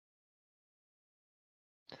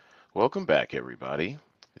Welcome back, everybody.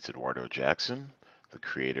 It's Eduardo Jackson, the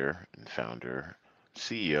creator and founder,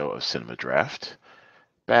 CEO of Cinema Draft,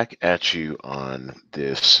 back at you on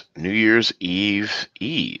this New Year's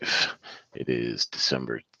Eve. It is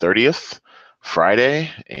December 30th, Friday,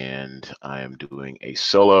 and I am doing a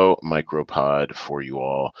solo micropod for you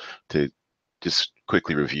all to just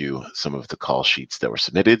quickly review some of the call sheets that were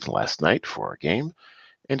submitted last night for our game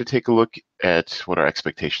and to take a look at what our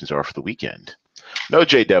expectations are for the weekend. No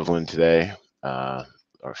Jay Devlin today. Uh,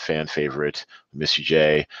 our fan favorite. Miss you,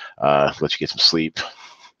 Jay. Let you get some sleep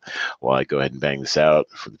while I go ahead and bang this out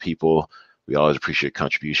for the people. We always appreciate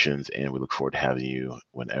contributions, and we look forward to having you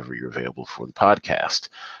whenever you're available for the podcast.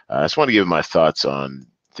 I just want to give my thoughts on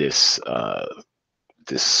this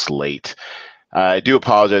slate. I do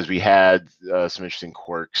apologize. We had some interesting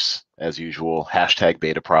quirks as usual. Hashtag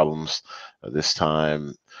beta problems this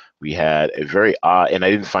time. We had a very odd, and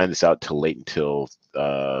I didn't find this out till late until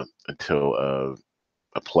a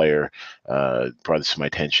player brought this to my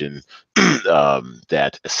attention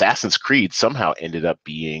that Assassin's Creed somehow ended up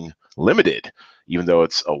being limited, even though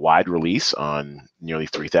it's a wide release on nearly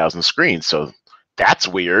 3,000 screens. So that's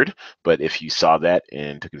weird. But if you saw that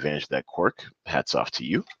and took advantage of that quirk, hats off to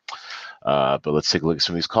you. But let's take a look at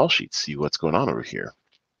some of these call sheets, see what's going on over here.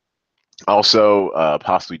 Also,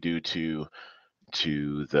 possibly due to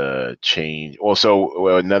the change. Also,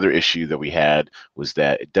 another issue that we had was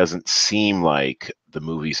that it doesn't seem like the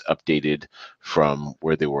movies updated from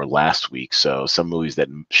where they were last week. So some movies that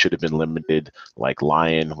should have been limited, like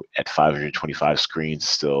Lion at 525 screens,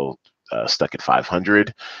 still stuck at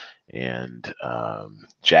 500, and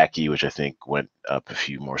Jackie, which I think went up a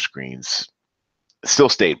few more screens, still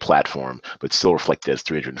stayed platform, but still reflected as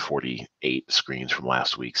 348 screens from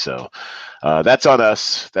last week. So that's on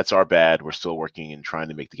us. That's our bad. We're still working and trying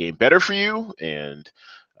to make the game better for you, and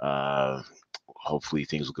hopefully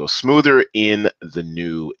things will go smoother in the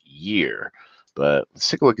new year. But let's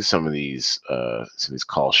take a look at some of these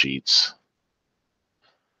call sheets.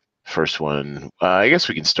 First one, I guess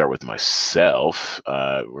we can start with myself.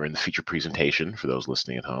 We're in the feature presentation for those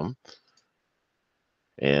listening at home.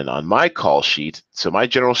 And on my call sheet, so my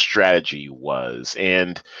general strategy was,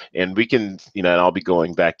 and we can, and I'll be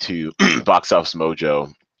going back to Box Office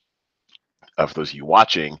Mojo for those of you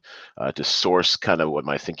watching to source kind of what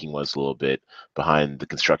my thinking was a little bit behind the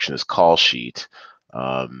construction of this call sheet.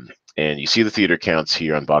 And you see the theater counts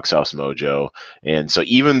here on Box Office Mojo. And so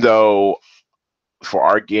even though for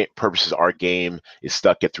our game purposes, our game is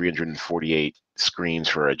stuck at 348 screens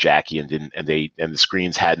for a Jackie, and the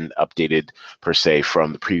screens hadn't updated per se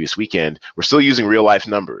from the previous weekend. We're still using real life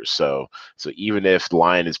numbers, so even if the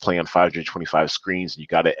Lion is playing on 525 screens and you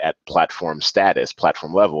got it at platform status,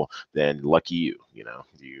 platform level, then lucky you, you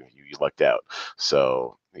lucked out.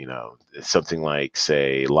 So it's something like,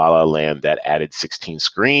 say, La La Land that added 16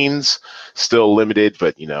 screens, still limited,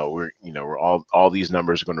 but we're all these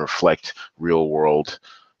numbers are going to reflect real world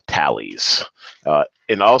tallies.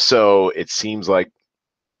 And also, it seems like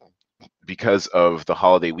because of the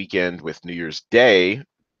holiday weekend with New Year's Day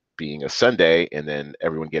being a Sunday, and then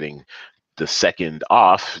everyone getting the second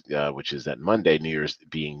off, which is that Monday, New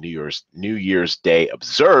Year's Day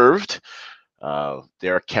observed.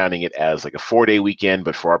 They're counting it as like a 4-day weekend,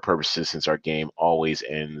 but for our purposes, since our game always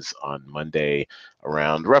ends on Monday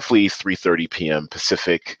around roughly 3:30 p.m.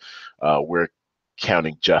 Pacific, we're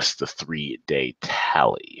counting just the 3-day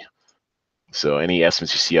tally. So any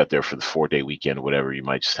estimates you see out there for the 4-day weekend, or whatever, you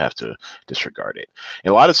might just have to disregard it.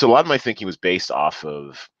 And a lot of my thinking was based off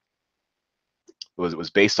of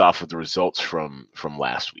the results from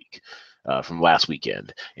last week. From last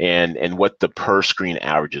weekend, and what the per screen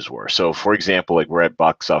averages were. So, for example, like we're at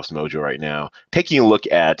Box Office Mojo right now, taking a look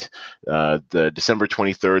at the December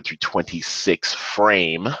 23rd through 26th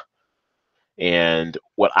frame. And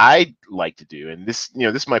what I like to do, and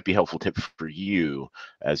this might be a helpful tip for you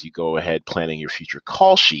as you go ahead planning your future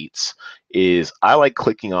call sheets, is I like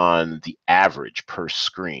clicking on the average per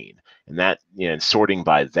screen, and that and sorting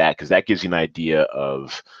by that, because that gives you an idea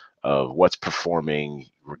of what's performing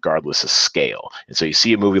regardless of scale. And so you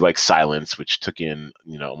see a movie like Silence, which took in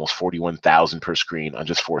almost 41,000 per screen on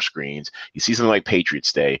just 4 screens. You see something like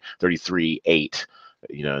Patriots Day, 33.8.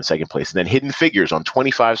 In second place. And then Hidden Figures on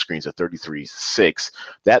 25 screens at 33.6.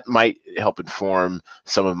 That might help inform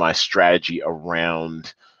some of my strategy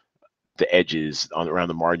around the edges, around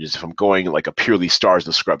the margins, if I'm going like a purely Stars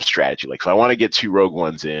and Scrubs strategy. Like if I want to get 2 Rogue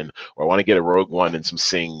Ones in, or I want to get a Rogue One and some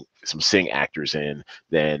Sing actors in,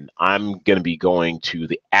 then I'm going to be going to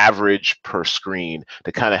the average per screen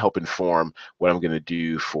to kind of help inform what I'm going to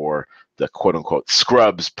do for the quote unquote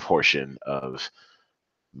Scrubs portion of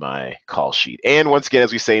my call sheet. And once again,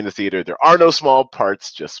 as we say in the theater, there are no small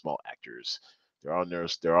parts, just small actors. There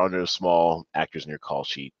are no small actors in your call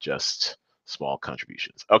sheet, just small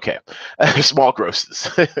contributions. Okay, small grosses.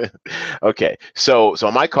 Okay, so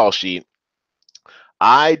on my call sheet,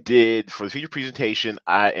 I did for the feature presentation.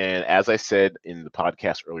 And as I said in the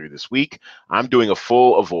podcast earlier this week, I'm doing a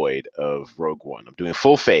full avoid of Rogue One. I'm doing a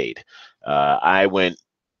full fade. I went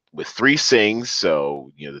with three sings,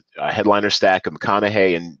 so a headliner stack of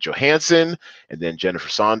McConaughey and Johansson, and then Jennifer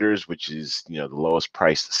Saunders, which is the lowest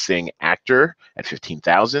priced sing actor at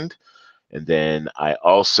 15,000. And then I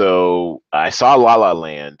saw La La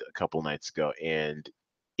Land a couple nights ago, and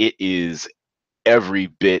it is every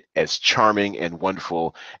bit as charming and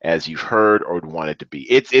wonderful as you've heard or would want it to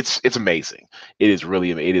be. It's amazing. It is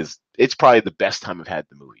really it's probably the best time I've had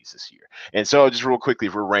the movies this year. And so just real quickly,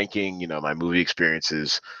 if we're ranking, my movie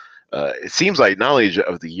experiences, it seems like not only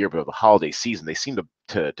of the year but of the holiday season, they seem to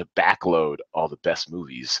backload all the best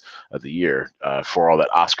movies of the year for all that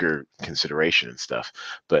Oscar consideration and stuff.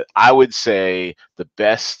 But I would say the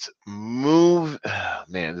best move,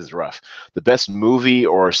 man, this is rough. The best movie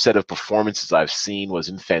or set of performances I've seen was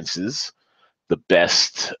in Fences. The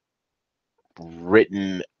best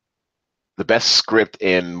written, the best script,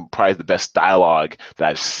 and probably the best dialogue that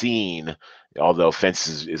I've seen, although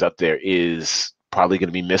Fences is up there, is probably going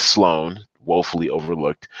to be Miss Sloane, woefully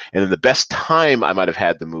overlooked. And then the best time I might have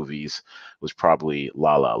had the movies was probably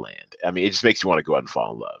La La Land. I mean, it just makes you want to go out and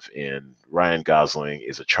fall in love. And Ryan Gosling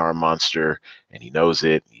is a charm monster, and he knows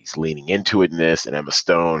it. He's leaning into it in this. And Emma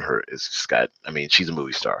Stone, she's a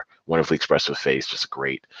movie star. Wonderfully expressive face, just a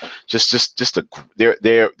great,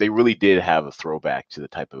 they really did have a throwback to the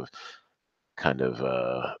type of kind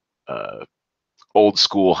of old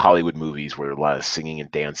school Hollywood movies where a lot of singing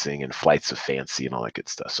and dancing and flights of fancy and all that good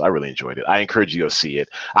stuff. So I really enjoyed it. I encourage you to go see it.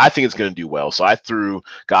 I think it's going to do well. So I threw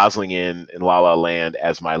Gosling in La La Land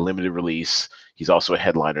as my limited release. He's also a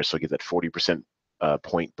headliner, so I get that 40%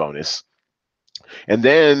 point bonus. And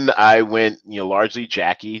then I went, largely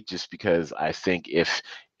Jackie, just because I think if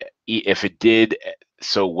it did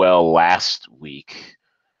so well last week,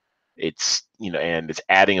 it's and it's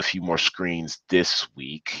adding a few more screens this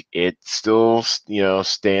week, it still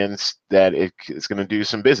stands that it's going to do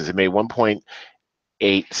some business. It made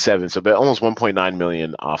 1.87, so about almost 1.9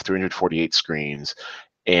 million off 348 screens.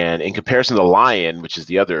 And in comparison to The Lion, which is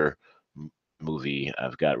the other movie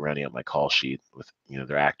I've got rounding out my call sheet with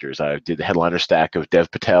their actors, I did the headliner stack of Dev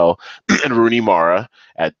Patel and Rooney Mara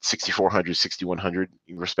at 6,400, 6,100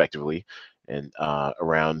 respectively, and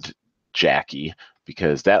around Jackie,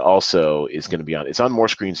 because that also is going to be it's on more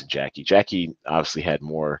screens than Jackie. Jackie obviously had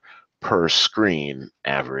more per screen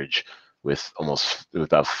average with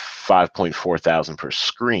about 5.4 thousand per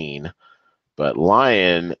screen, but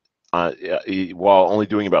Lion, while only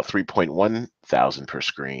doing about 3.1 thousand per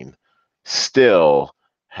screen, still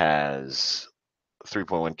has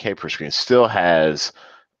 3.1K per screen, still has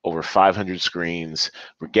over 500 screens.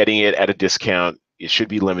 We're getting it at a discount. It should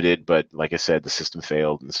be limited, but like I said, the system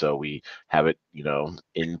failed, and so we have it,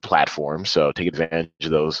 in platform. So take advantage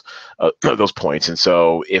of those points. And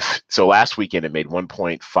so last weekend it made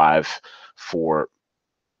 1.54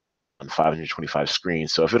 on 525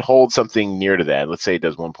 screens. So if it holds something near to that, let's say it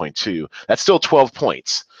does 1.2, that's still 12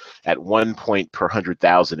 points at 1 point per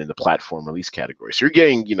 100,000 in the platform release category. So you're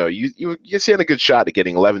getting, you're seeing a good shot at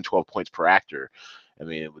getting 11, 12 points per actor. I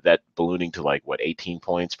mean, with that ballooning to 18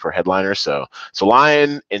 points per headliner. So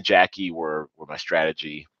Lion and Jackie were my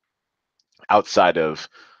strategy outside of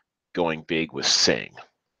going big with Sing.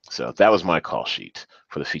 So that was my call sheet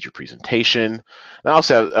for the feature presentation. And I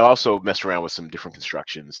also messed around with some different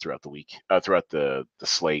constructions throughout the week, throughout the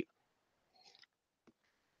slate.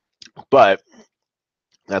 But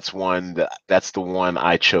that's the one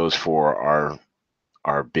I chose for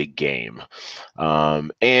our big game.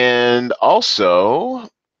 And also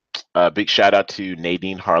a big shout out to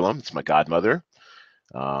Nadine Harlem. It's my godmother.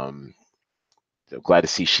 I'm glad to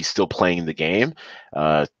see she's still playing the game.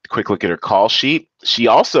 Quick look at her call sheet. She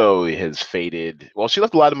also has faded. Well, she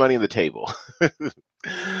left a lot of money on the table.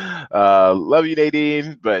 Love you,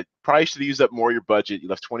 Nadine, but probably should have used up more of your budget. You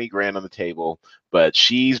left 20 grand on the table, but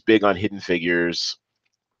she's big on Hidden Figures.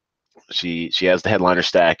 She has the headliner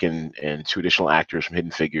stack and two additional actors from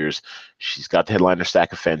Hidden Figures. She's got the headliner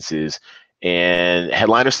stack of Fences and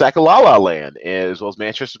headliner stack of La La Land, as well as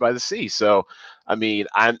Manchester by the Sea. So, I mean,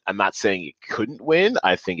 I'm not saying it couldn't win.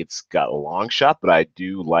 I think it's got a long shot, but I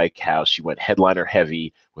do like how she went headliner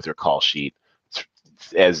heavy with her call sheet.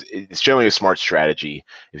 It's generally a smart strategy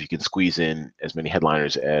if you can squeeze in as many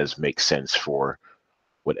headliners as makes sense for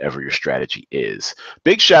whatever your strategy is.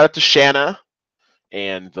 Big shout out to Shanna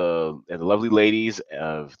and the lovely ladies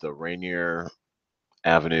of the Rainier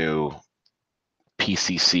Avenue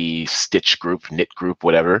PCC Stitch group, knit group,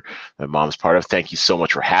 whatever my mom's part of. Thank you so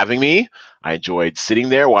much for having me. I enjoyed sitting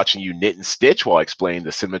there watching you knit and stitch while I explained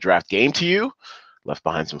the Cinema Draft game to you. Left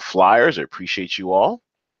behind some flyers. I appreciate you all.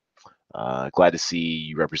 Glad to see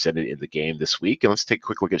you represented in the game this week. And let's take a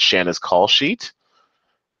quick look at Shanna's call sheet.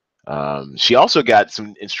 She also got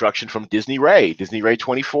some instruction from Disney Ray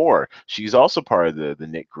 24. She's also part of the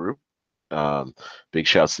knit group. Big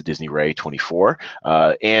shouts to Disney Ray 24.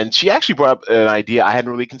 And she actually brought up an idea I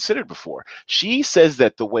hadn't really considered before. She says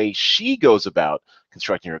that the way she goes about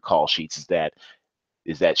constructing her call sheets is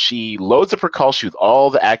that she loads up her call sheet with all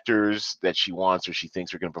the actors that she wants or she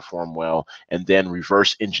thinks are going to perform well, and then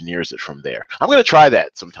reverse engineers it from there. I'm going to try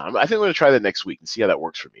that sometime. I think I'm going to try that next week and see how that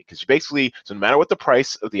works for me. Because basically, so no matter what the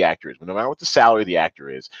price of the actor is, no matter what the salary of the actor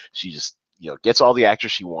is, she just gets all the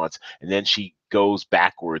actors she wants, and then she goes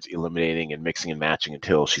backwards, eliminating and mixing and matching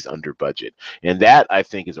until she's under budget. And that, I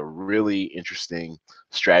think, is a really interesting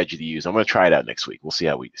strategy to use. I'm going to try it out next week. We'll see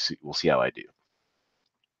how I do.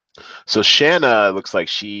 So Shanna looks like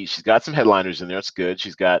she's got some headliners in there. It's good.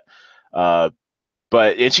 She's got,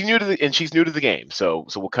 she's new to the game. So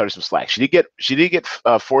we'll cut her some slack. She did get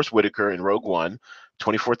Forest Whitaker in Rogue One,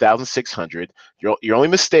 24,600. Your only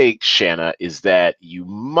mistake, Shanna, is that you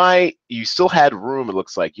still had room. It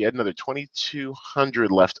looks like you had another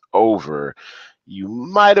 2,200 left over. You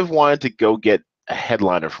might have wanted to go get a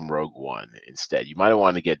headliner from Rogue One instead. You might have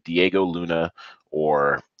wanted to get Diego Luna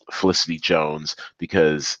or Felicity Jones,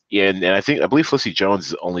 because I believe Felicity Jones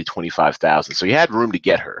is only 25,000, so you had room to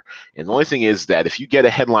get her. And the only thing is that if you get a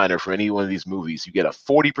headliner for any one of these movies, you get a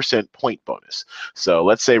 40% point bonus. So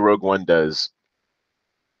let's say Rogue One does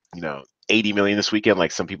 80 million this weekend,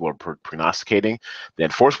 like some people are prognosticating, then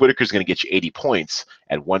Forest Whitaker is going to get you 80 points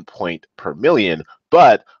at 1 point per million,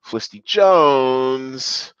 but Felicity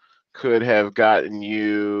Jones could have gotten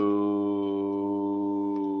you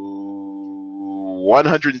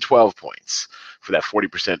 112 points for that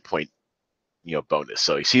 40% point bonus.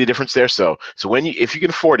 So you see the difference there. So if you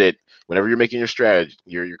can afford it, whenever you're making your strategy,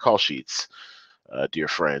 your call sheets, dear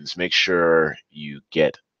friends, make sure you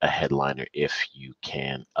get a headliner if you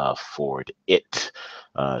can afford it.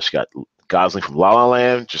 She got Gosling from La La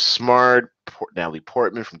Land, just smart. Natalie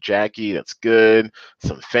Portman from Jackie, that's good.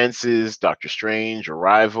 Some Fences, Doctor Strange,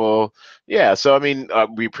 Arrival. Yeah, so I mean,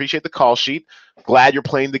 we appreciate the call sheet. Glad you're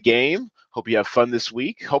playing the game. Hope you have fun this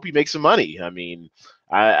week. Hope you make some money. I mean,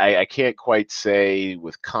 I can't quite say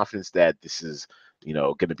with confidence that this is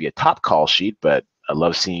going to be a top call sheet, but I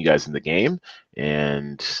love seeing you guys in the game,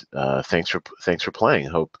 and thanks for playing.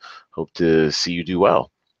 Hope to see you do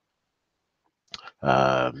well.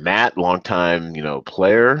 Matt, longtime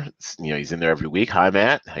player. He's in there every week. Hi,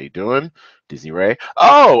 Matt. How you doing? Disney Ray.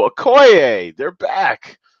 Oh, Okoye, they're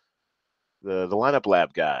back. The lineup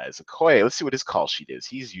lab guys. Okoye. Let's see what his call sheet is.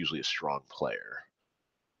 He's usually a strong player.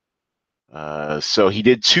 So he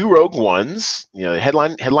did 2 Rogue Ones.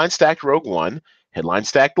 Headline stacked Rogue One. Headline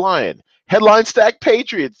stacked Lion. Headline stacked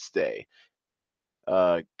Patriots Day.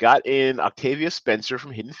 Got in Octavia Spencer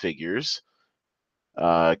from Hidden Figures.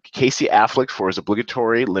 Casey Affleck for his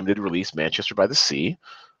obligatory limited release Manchester by the Sea.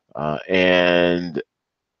 And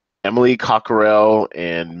Emily Cockerell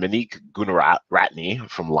and Monique Gunaratney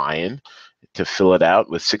from Lion to fill it out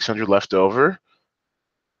with 600 left over.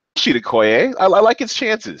 Okoye, I like his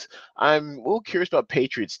chances. I'm a little curious about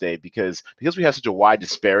Patriots Day because we have such a wide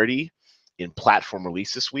disparity in platform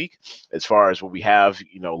release this week, as far as what we have,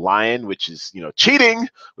 Lion, which is, cheating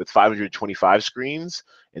with 525 screens,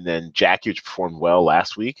 and then Jackie, which performed well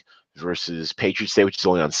last week, versus Patriots Day, which is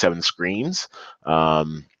only on 7 screens.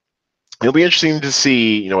 It'll be interesting to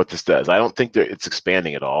see, what this does. I don't think that it's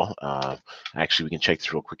expanding at all. Actually, we can check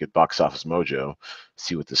this real quick at Box Office Mojo,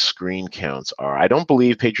 see what the screen counts are. I don't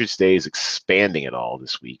believe Patriots Day is expanding at all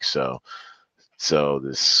this week. So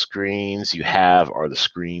the screens you have are the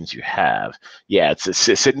screens you have. Yeah, it's a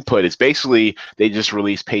sit and put. It's basically they just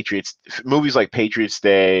release movies like Patriots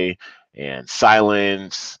Day and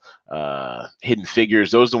Silence, Hidden Figures.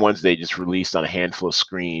 Those are the ones they just released on a handful of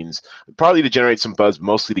screens, probably to generate some buzz,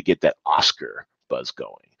 mostly to get that Oscar buzz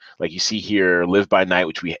going. Like you see here, Live by Night,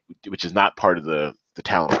 which is not part of the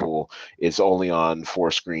talent pool, is only on 4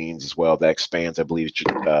 screens as well. That expands, I believe,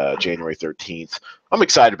 January 13th. I'm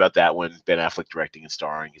excited about that one. Ben Affleck directing and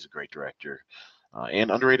starring. He's a great director and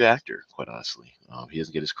underrated actor, quite honestly. He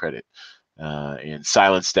doesn't get his credit. And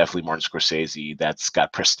Silence, definitely Martin Scorsese. That's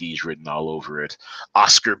got prestige written all over it,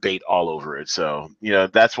 Oscar bait all over it. So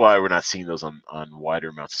that's why we're not seeing those on wider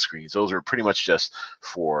amounts of screens. Those are pretty much just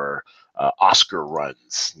for Oscar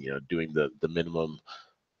runs, doing the minimum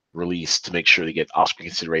release to make sure they get Oscar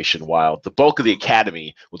consideration, while the bulk of the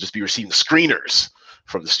Academy will just be receiving screeners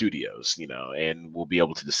from the studios, and will be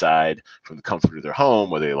able to decide from the comfort of their home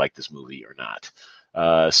whether they like this movie or not.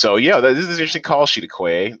 So yeah, this is an interesting call sheet,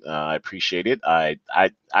 Quay. I appreciate it. I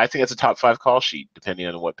think that's a top 5 call sheet, depending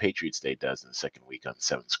on what Patriots Day does in the second week on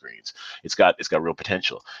 7 screens. It's got real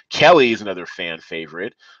potential. Kelly is another fan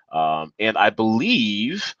favorite, and I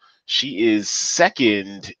believe she is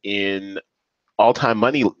second in all-time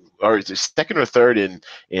money, or is it second or third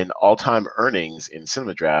in all-time earnings in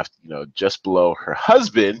Cinema Draft, just below her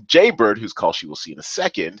husband, Jaybird, whose call she will see in a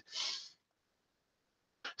second.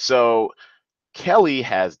 So Kelly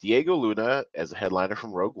has Diego Luna as a headliner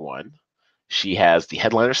from Rogue One. She has the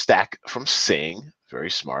headliner stack from Sing, very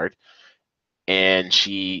smart. And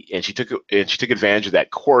she took advantage of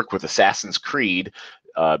that quirk with Assassin's Creed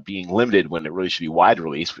being limited when it really should be wide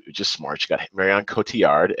release, which is smart. She got Marion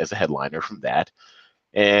Cotillard as a headliner from that.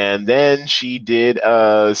 And then she did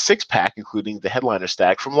a 6-pack, including the headliner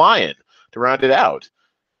stack from Lion to round it out.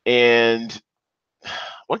 And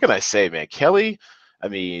what can I say, man? Kelly, I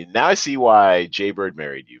mean, now I see why Jaybird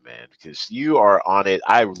married you, man, because you are on it.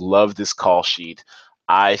 I love this call sheet.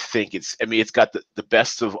 I think it's got the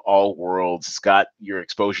best of all worlds. It's got your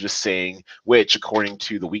exposure to Sing, which, according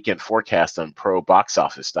to the weekend forecast on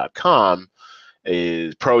proboxoffice.com,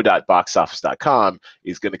 is pro.boxoffice.com,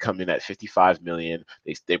 is going to come in at 55 million.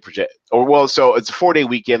 They project, so it's a 4-day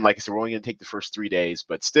weekend. Like I said, we're only going to take the first 3 days,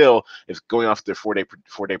 but still, if going off their 4-day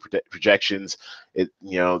projections,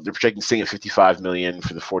 they're projecting Sing at 55 million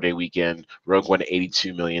for the 4-day weekend, Rogue One at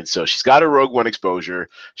 82 million. So she's got her Rogue One exposure,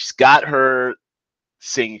 she's got her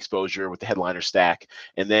Sing exposure with the headliner stack,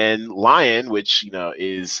 and then Lion, which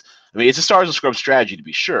is, it's a Stars and Scrubs strategy to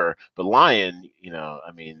be sure, but Lion,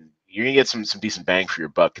 you're gonna get some decent bang for your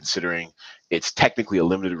buck, considering it's technically a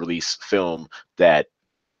limited release film that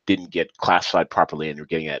didn't get classified properly, and you're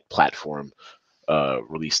getting at platform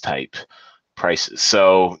release type prices.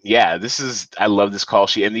 So yeah, I love this call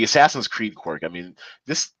sheet, and the Assassin's Creed quirk.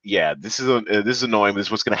 This is annoying. This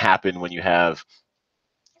is what's going to happen when you have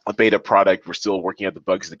a beta product. We're still working out the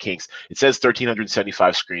bugs and the kinks. It says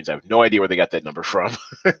 1,375 screens. I have no idea where they got that number from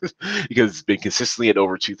because it's been consistently at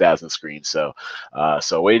over 2,000 screens. So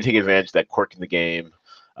a way to take advantage of that quirk in the game.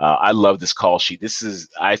 I love this call sheet.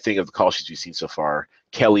 I think, of the call sheets we've seen so far,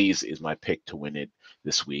 Kelly's is my pick to win it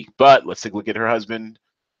this week. But let's take a look at her husband,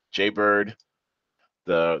 Jaybird,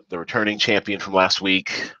 the returning champion from last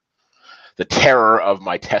week, the terror of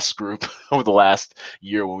my test group over the last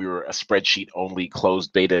year when we were a spreadsheet only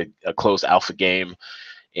closed alpha game.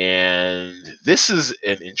 And this is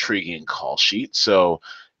an intriguing call sheet. So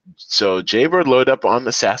Jaybird loaded up on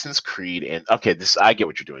Assassin's Creed, and okay, I get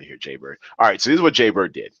what you're doing here, Jaybird. All right, so this is what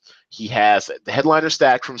Jaybird did. He has the headliner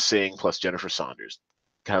stack from Sing plus Jennifer Saunders,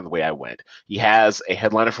 kind of the way I went. He has a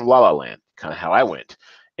headliner from La La Land, kind of how I went.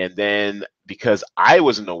 And then, because I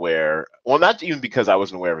wasn't aware, well, not even because I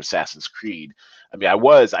wasn't aware of Assassin's Creed.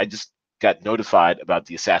 I just got notified about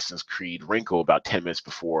the Assassin's Creed wrinkle about 10 minutes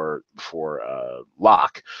before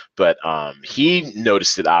lock, but he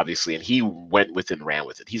noticed it, obviously, and he went with it and ran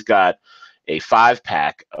with it. He's got a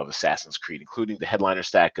 5-pack of Assassin's Creed, including the headliner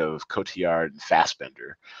stack of Cotillard and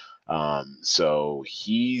Fassbender. So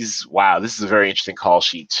wow, this is a very interesting call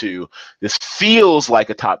sheet too. This feels like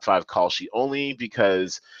a top 5 call sheet, only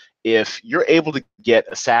because if you're able to get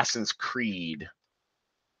Assassin's Creed,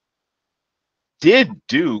 did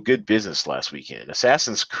do good business last weekend.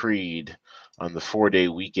 Assassin's Creed on the 4-day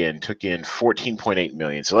weekend took in 14.8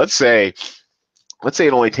 million. So let's say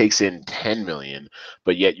it only takes in 10 million,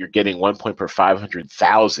 but yet you're getting 1 point per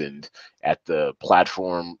 500,000 at the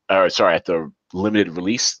at the limited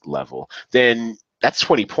release level. Then that's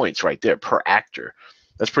 20 points right there per actor.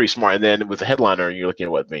 That's pretty smart. And then with the headliner, you're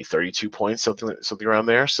looking at maybe 32 points, something around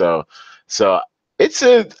there. So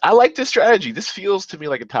I like this strategy. This feels to me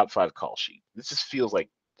like a top 5 call sheet. This just feels like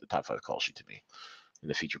the top 5 call sheet to me in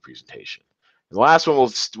the feature presentation. And the last one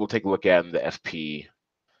we'll take a look at in the FP.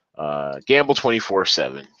 Gamble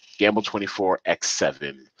 24/7, Gamble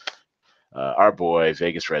 24x7. Our boy,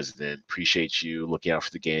 Vegas resident, appreciate you looking out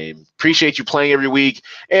for the game. Appreciate you playing every week,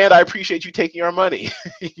 and I appreciate you taking our money.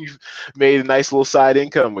 You've made a nice little side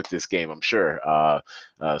income with this game, I'm sure.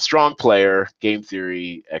 Strong player, game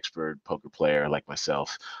theory expert, poker player like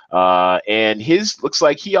myself. And his looks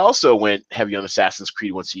like he also went heavy on Assassin's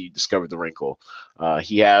Creed once he discovered the wrinkle.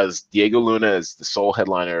 He has Diego Luna as the sole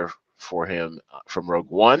headliner for him from Rogue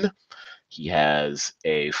One. He has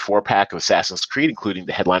a 4-pack of Assassin's Creed, including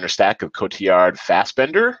the headliner stack of Cotillard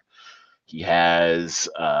Fassbender. He has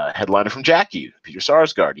a headliner from Jackie, Peter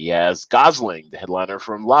Sarsgaard. He has Gosling, the headliner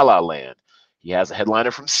from La La Land. He has a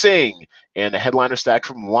headliner from Sing and a headliner stack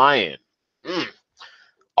from Lion.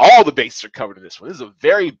 All the bases are covered in this one. This is a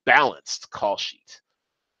very balanced call sheet.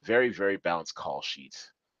 Very, very balanced call sheet.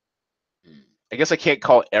 I guess I can't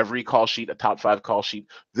call every call sheet a top 5 call sheet.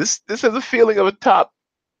 This has a feeling of a top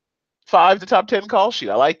 5 to top 10 call sheet.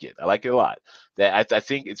 I like it. I like it a lot. I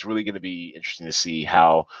think it's really going to be interesting to see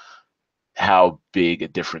how big a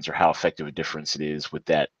difference or how effective a difference it is with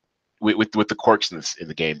that with the quirks in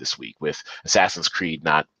the game this week, with Assassin's Creed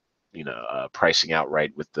not pricing out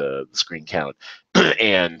right with the screen count,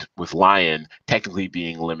 and with Lion technically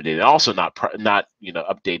being limited and also not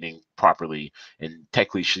updating properly, and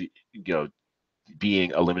technically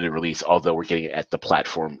being a limited release, although we're getting it at the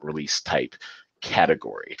platform release type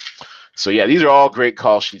category. So yeah, these are all great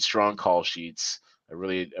call sheets, strong call sheets. I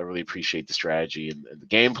really appreciate the strategy and the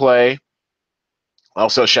gameplay.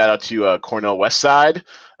 Also, shout out to Cornell Westside.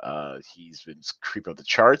 He's been creeping up the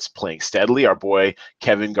charts, playing steadily. Our boy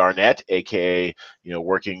Kevin Garnett, aka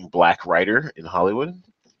working black writer in Hollywood.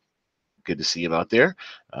 Good to see him out there.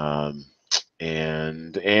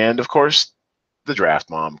 And of course, the draft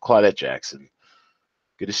mom, Claudette Jackson.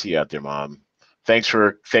 Good to see you out there, Mom. Thanks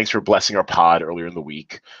for blessing our pod earlier in the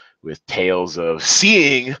week with tales of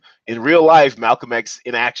seeing in real life Malcolm X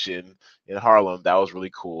in action in Harlem. That was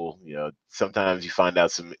really cool. Sometimes you find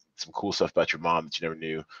out some cool stuff about your mom that you never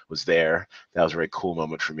knew was there. That was a very cool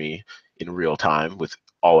moment for me in real time with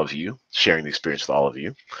all of you, sharing the experience with all of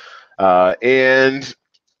you. And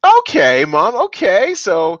okay, Mom. Okay,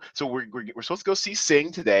 so we're supposed to go see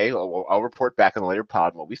Sing today. I'll report back on the later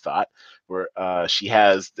pod what we thought. Where she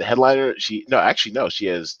has the headliner. She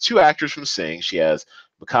has 2 actors from Sing. She has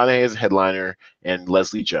McConaughey as a headliner and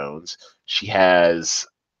Leslie Jones. She has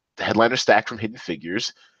the headliner stack from Hidden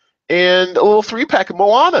Figures and a little 3-pack of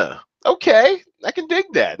Moana. Okay, I can dig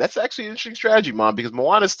that. That's actually an interesting strategy, Mom, because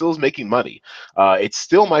Moana still is making money. It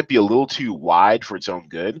still might be a little too wide for its own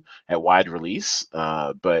good at wide release,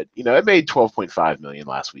 but it made 12.5 million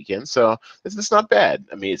last weekend, so it's not bad.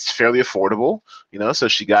 I mean, it's fairly affordable. So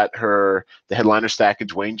she got the headliner stack of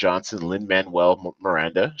Dwayne Johnson, Lin-Manuel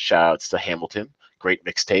Miranda. Shout outs to Hamilton, great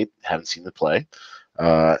mixtape. Haven't seen the play.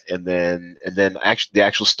 And then actually the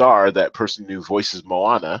actual star, that person who voices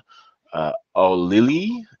Moana,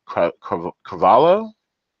 Olili Carvalho.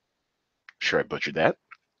 Sure, I butchered that.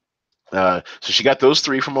 So she got those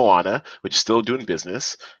 3 from Moana, which is still doing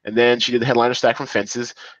business, and then she did the headliner stack from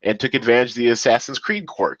Fences and took advantage of the Assassin's Creed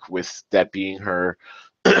quirk, with that being her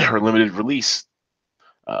her limited release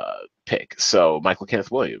pick. So Michael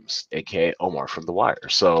Kenneth Williams, aka Omar from The Wire.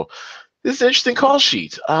 So this is an interesting call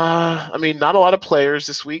sheet. I mean, not a lot of players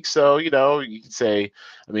this week, so you can say,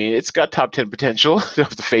 I mean, it's got top 10 potential. Don't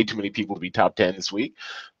have to fade too many people to be top 10 this week,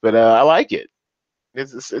 but I like it.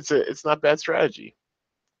 It's not bad strategy.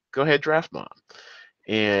 Go ahead, draft mom,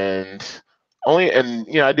 and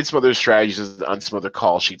I did some other strategies on some other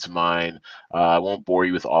call sheets of mine. I won't bore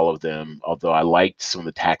you with all of them, although I liked some of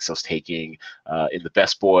the tacks I was taking. In the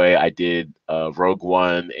Best Boy, I did Rogue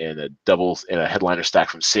One and a headliner stack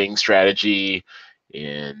from Sing strategy.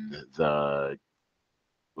 In I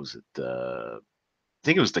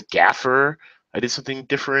think it was the Gaffer, I did something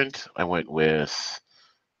different. I went with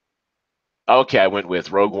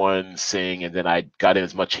Rogue One, Sing, and then I got in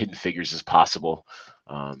as much Hidden Figures as possible.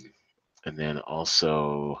 And then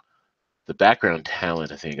also the background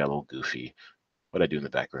talent, I think I got a little goofy. What did I do in the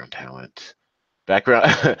background talent?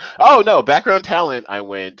 Background talent,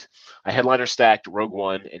 I headliner stacked Rogue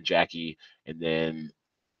One and Jackie, and then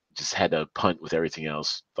just had to punt with everything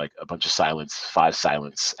else, like a bunch of 5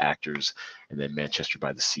 silence actors, and then Manchester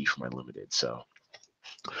by the Sea for my limited. So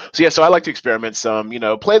I like to experiment some,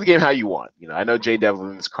 play the game how you want. I know Jay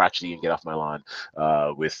Devlin's crotchety and get off my lawn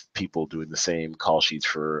with people doing the same call sheets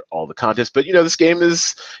for all the contests. But this game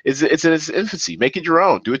it's in its infancy. Make it your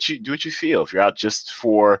own. Do what you feel. If you're out just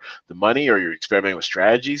for the money or you're experimenting with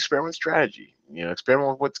strategy, experiment with strategy.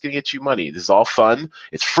 Experiment with what's going to get you money. This is all fun.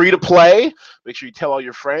 It's free to play. Make sure you tell all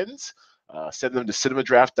your friends. Send them to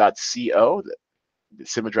cinemadraft.co.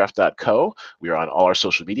 cinemadraft.co. We are on all our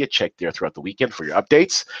social media. Check there throughout the weekend for your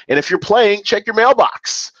updates. And if you're playing, check your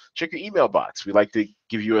mailbox. Check your email box. We like to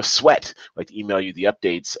give you a sweat. We like to email you the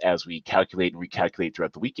updates as we calculate and recalculate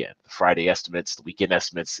throughout the weekend. The Friday estimates, the weekend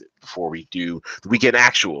estimates before we do the weekend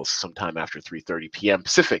actuals sometime after 3:30 p.m.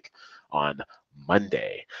 Pacific on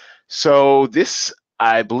Monday. So this,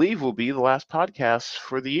 I believe, will be the last podcast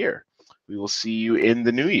for the year. We will see you in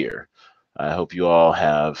the new year. I hope you all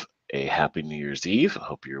have a happy New Year's Eve. I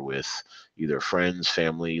hope you're with either friends,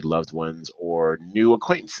 family, loved ones, or new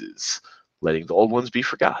acquaintances. letting the old ones be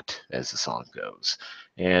forgot, as the song goes.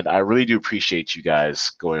 And I really do appreciate you guys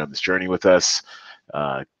going on this journey with us.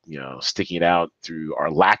 Sticking it out through our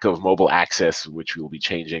lack of mobile access, which we will be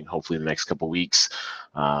changing hopefully in the next couple of weeks,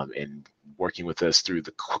 and working with us through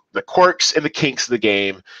the quirks and the kinks of the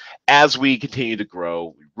game as we continue to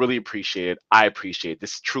grow. We really appreciate it. I appreciate it.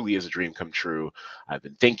 This truly is a dream come true. I've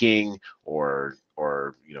been thinking or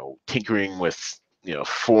tinkering with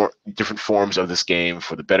different forms of this game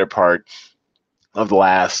for the better part of the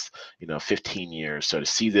last 15 years. So to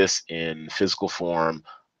see this in physical form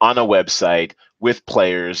on a website with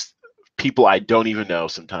players, people I don't even know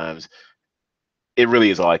sometimes, it really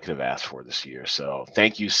is all I could have asked for this year. So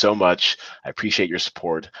thank you so much. I appreciate your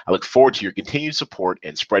support. I look forward to your continued support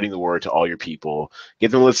and spreading the word to all your people.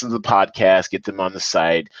 Get them to listen to the podcast. Get them on the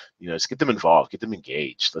site. Just get them involved. Get them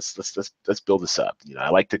engaged. Let's build this up. I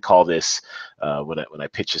like to call this when I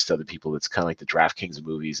pitch this to other people, it's kind of like the DraftKings of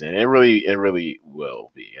movies, and it really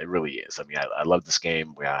will be. It really is. I mean, I love this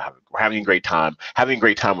game. We're having a great time. Having a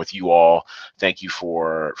great time with you all. Thank you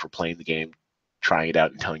for playing the game, trying it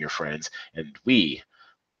out, and telling your friends. And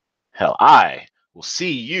I will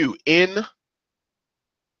see you in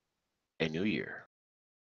a new year.